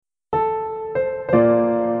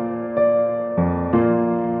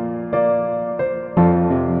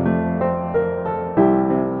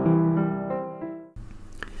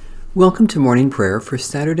Welcome to morning prayer for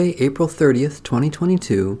Saturday, April 30th,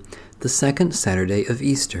 2022, the second Saturday of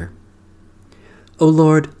Easter. O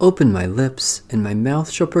Lord, open my lips, and my mouth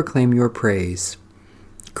shall proclaim your praise.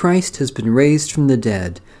 Christ has been raised from the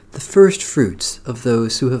dead, the first fruits of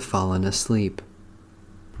those who have fallen asleep.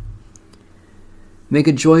 Make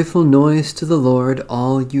a joyful noise to the Lord,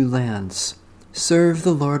 all you lands. Serve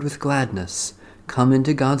the Lord with gladness. Come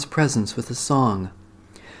into God's presence with a song.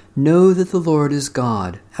 Know that the Lord is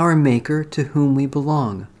God, our Maker, to whom we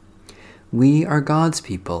belong. We are God's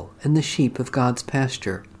people and the sheep of God's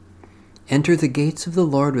pasture. Enter the gates of the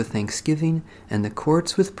Lord with thanksgiving and the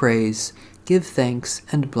courts with praise. Give thanks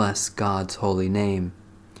and bless God's holy name.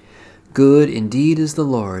 Good indeed is the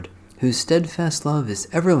Lord, whose steadfast love is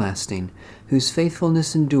everlasting, whose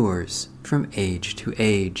faithfulness endures from age to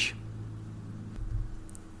age.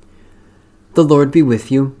 The Lord be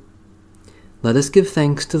with you. Let us give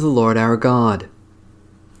thanks to the Lord our God.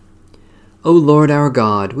 O Lord our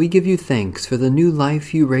God, we give you thanks for the new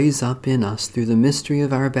life you raise up in us through the mystery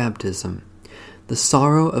of our baptism, the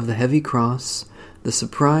sorrow of the heavy cross, the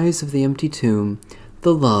surprise of the empty tomb,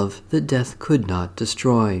 the love that death could not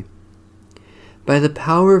destroy. By the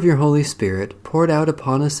power of your Holy Spirit, poured out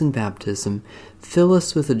upon us in baptism, fill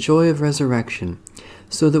us with the joy of resurrection,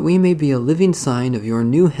 so that we may be a living sign of your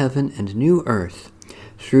new heaven and new earth,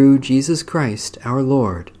 through Jesus Christ our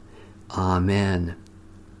Lord. Amen.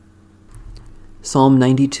 Psalm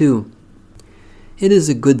 92. It is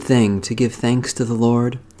a good thing to give thanks to the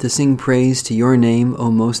Lord, to sing praise to your name,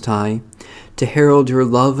 O Most High, to herald your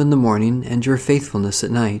love in the morning and your faithfulness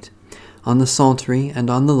at night, on the psaltery and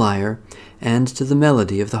on the lyre, and to the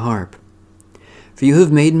melody of the harp. For you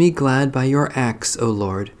have made me glad by your acts, O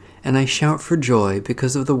Lord, and I shout for joy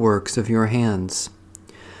because of the works of your hands.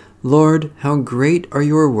 Lord, how great are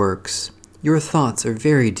your works! Your thoughts are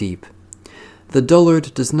very deep. The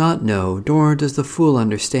dullard does not know, nor does the fool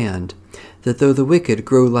understand, that though the wicked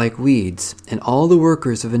grow like weeds, and all the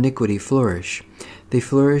workers of iniquity flourish, they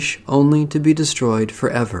flourish only to be destroyed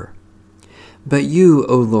forever. But you,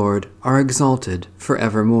 O Lord, are exalted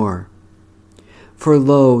forevermore. For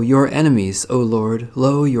lo, your enemies, O Lord,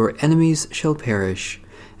 lo, your enemies shall perish,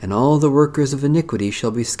 and all the workers of iniquity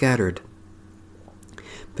shall be scattered.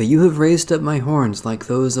 But you have raised up my horns like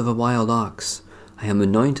those of a wild ox. I am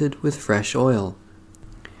anointed with fresh oil.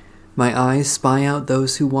 My eyes spy out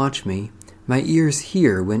those who watch me. My ears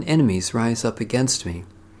hear when enemies rise up against me.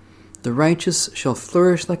 The righteous shall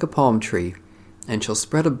flourish like a palm tree, and shall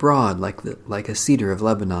spread abroad like a cedar of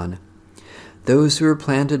Lebanon. Those who are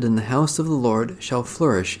planted in the house of the Lord shall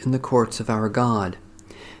flourish in the courts of our God.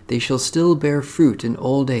 They shall still bear fruit in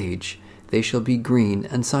old age. They shall be green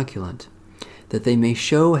and succulent, that they may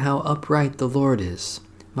show how upright the Lord is,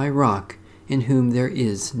 my rock, in whom there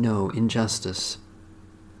is no injustice.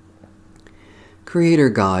 Creator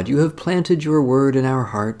God, you have planted your word in our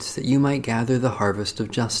hearts that you might gather the harvest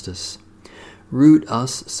of justice. Root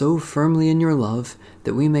us so firmly in your love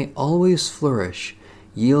that we may always flourish,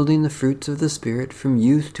 yielding the fruits of the Spirit from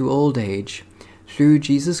youth to old age, through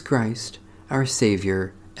Jesus Christ, our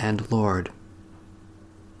Savior and Lord.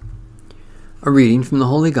 A reading from the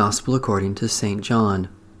Holy Gospel according to St. John.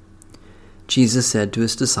 Jesus said to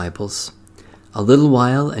his disciples, "A little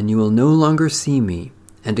while, and you will no longer see me,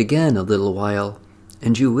 and again a little while,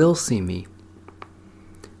 and you will see me."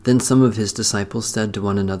 Then some of his disciples said to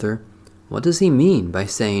one another, "What does he mean by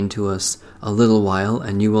saying to us, 'A little while,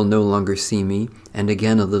 and you will no longer see me, and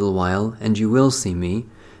again a little while, and you will see me,'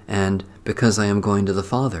 and 'because I am going to the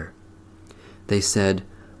Father'?" They said,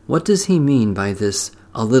 "What does he mean by this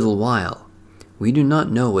 'a little while'? We do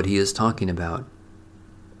not know what he is talking about."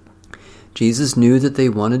 Jesus knew that they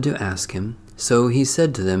wanted to ask him, so he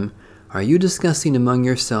said to them, "Are you discussing among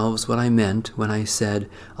yourselves what I meant when I said,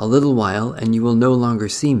 'A little while, and you will no longer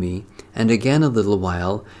see me, and again a little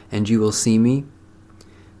while, and you will see me'?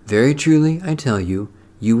 Very truly, I tell you,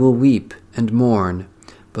 you will weep and mourn,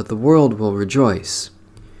 but the world will rejoice.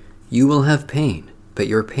 You will have pain, but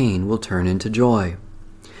your pain will turn into joy.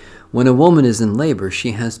 When a woman is in labor,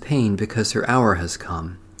 she has pain because her hour has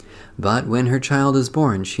come. But when her child is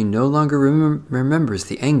born, she no longer remembers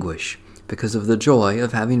the anguish because of the joy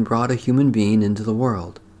of having brought a human being into the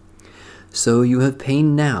world. So you have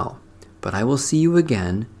pain now, but I will see you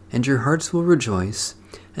again, and your hearts will rejoice,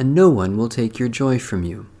 and no one will take your joy from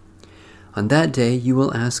you. On that day you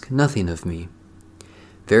will ask nothing of me.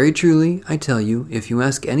 Very truly, I tell you, if you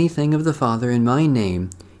ask anything of the Father in my name,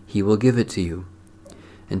 he will give it to you.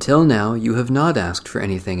 Until now you have not asked for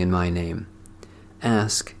anything in my name.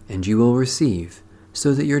 Ask, and you will receive,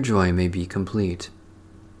 so that your joy may be complete.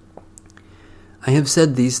 I have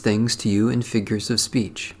said these things to you in figures of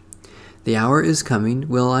speech. The hour is coming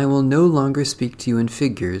when I will no longer speak to you in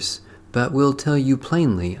figures, but will tell you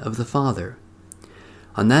plainly of the Father.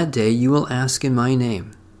 On that day you will ask in my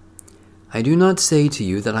name. I do not say to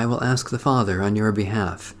you that I will ask the Father on your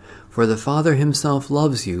behalf, for the Father himself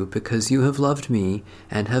loves you because you have loved me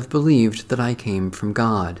and have believed that I came from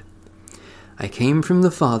God. I came from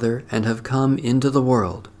the Father and have come into the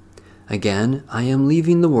world. Again, I am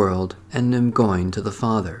leaving the world and am going to the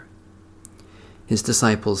Father." His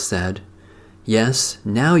disciples said, "Yes,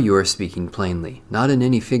 now you are speaking plainly, not in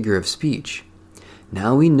any figure of speech.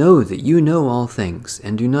 Now we know that you know all things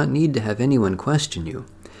and do not need to have anyone question you.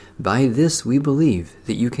 By this we believe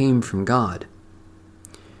that you came from God."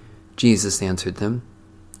 Jesus answered them,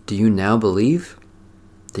 "Do you now believe?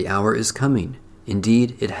 The hour is coming,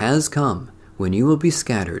 indeed it has come, when you will be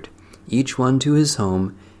scattered, each one to his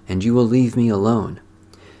home, and you will leave me alone.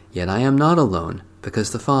 Yet I am not alone,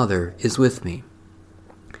 because the Father is with me.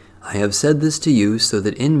 I have said this to you so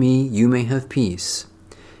that in me you may have peace.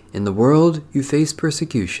 In the world you face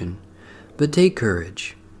persecution, but take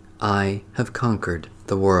courage. I have conquered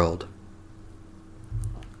the world."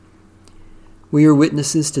 We are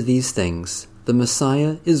witnesses to these things. The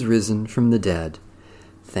Messiah is risen from the dead.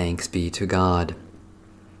 Thanks be to God.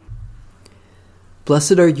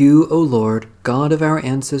 Blessed are you, O Lord, God of our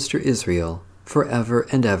ancestor Israel, forever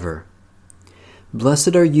and ever.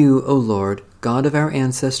 Blessed are you, O Lord, God of our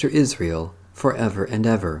ancestor Israel, forever and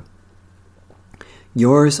ever.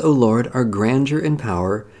 Yours, O Lord, are grandeur and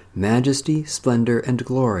power, majesty, splendor, and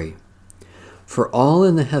glory. For all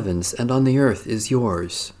in the heavens and on the earth is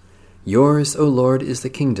yours. Yours, O Lord, is the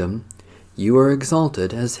kingdom. You are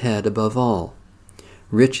exalted as head above all.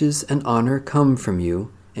 Riches and honor come from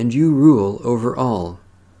you, and you rule over all.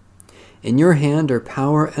 In your hand are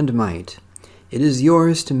power and might. It is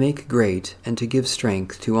yours to make great and to give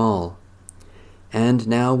strength to all. And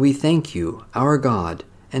now we thank you, our God,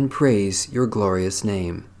 and praise your glorious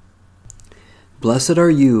name. Blessed are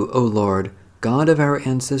you, O Lord, God of our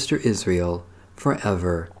ancestor Israel,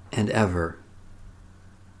 forever and ever.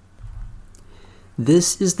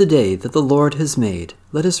 This is the day that the Lord has made.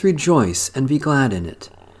 Let us rejoice and be glad in it.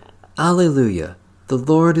 Alleluia, the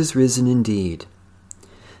Lord is risen indeed.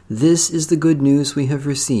 This is the good news we have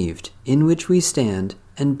received, in which we stand,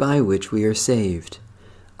 and by which we are saved.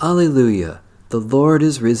 Alleluia, the Lord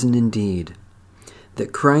is risen indeed.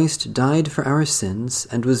 That Christ died for our sins,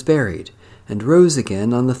 and was buried, and rose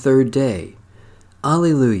again on the third day.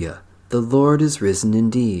 Alleluia, the Lord is risen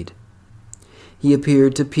indeed. He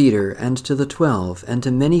appeared to Peter and to the 12 and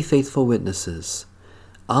to many faithful witnesses.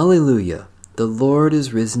 Alleluia, the Lord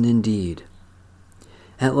is risen indeed.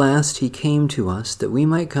 At last he came to us that we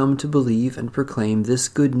might come to believe and proclaim this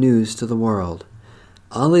good news to the world.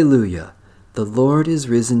 Alleluia, the Lord is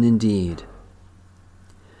risen indeed.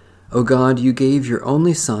 O God, you gave your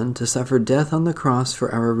only Son to suffer death on the cross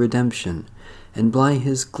for our redemption, and by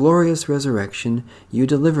his glorious resurrection you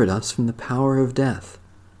delivered us from the power of death.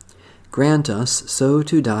 Grant us so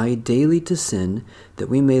to die daily to sin, that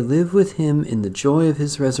we may live with him in the joy of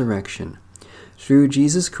his resurrection. Through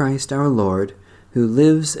Jesus Christ our Lord, who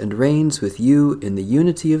lives and reigns with you in the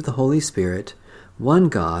unity of the Holy Spirit, one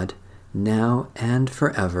God, now and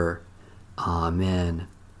forever. Amen.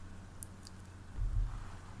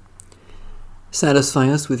 Satisfy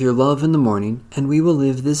us with your love in the morning, and we will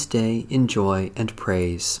live this day in joy and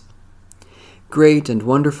praise. Great and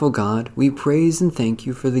wonderful God, we praise and thank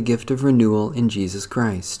you for the gift of renewal in Jesus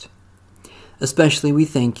Christ. Especially we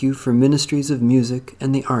thank you for ministries of music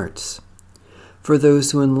and the arts, for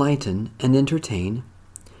those who enlighten and entertain,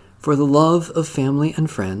 for the love of family and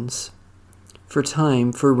friends, for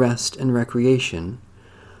time for rest and recreation,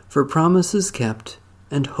 for promises kept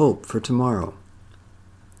and hope for tomorrow.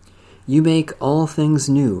 You make all things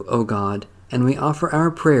new, O God, and we offer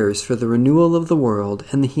our prayers for the renewal of the world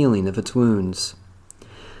and the healing of its wounds.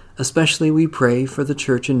 Especially we pray for the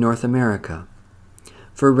Church in North America,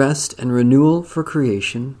 for rest and renewal for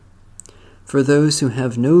creation, for those who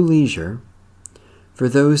have no leisure, for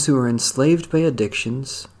those who are enslaved by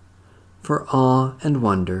addictions, for awe and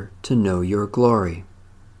wonder to know your glory.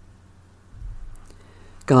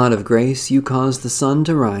 God of grace, you cause the sun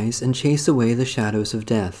to rise and chase away the shadows of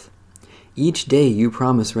death. Each day you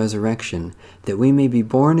promise resurrection, that we may be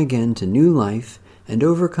born again to new life and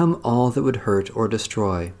overcome all that would hurt or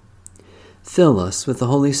destroy. Fill us with the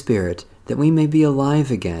Holy Spirit, that we may be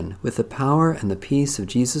alive again with the power and the peace of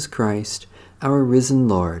Jesus Christ, our risen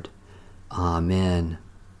Lord. Amen.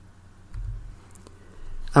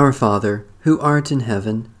 Our Father, who art in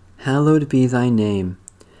heaven, hallowed be thy name.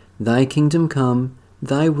 Thy kingdom come,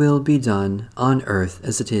 thy will be done, on earth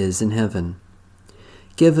as it is in heaven.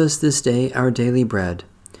 Give us this day our daily bread,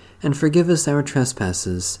 and forgive us our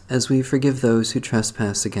trespasses, as we forgive those who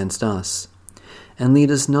trespass against us. And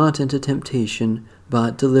lead us not into temptation,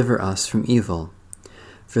 but deliver us from evil.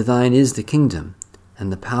 For thine is the kingdom,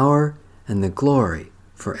 and the power, and the glory,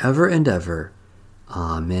 forever and ever.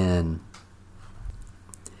 Amen.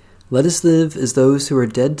 Let us live as those who are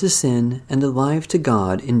dead to sin and alive to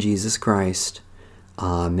God in Jesus Christ.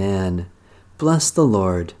 Amen. Bless the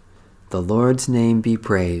Lord. The Lord's name be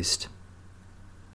praised.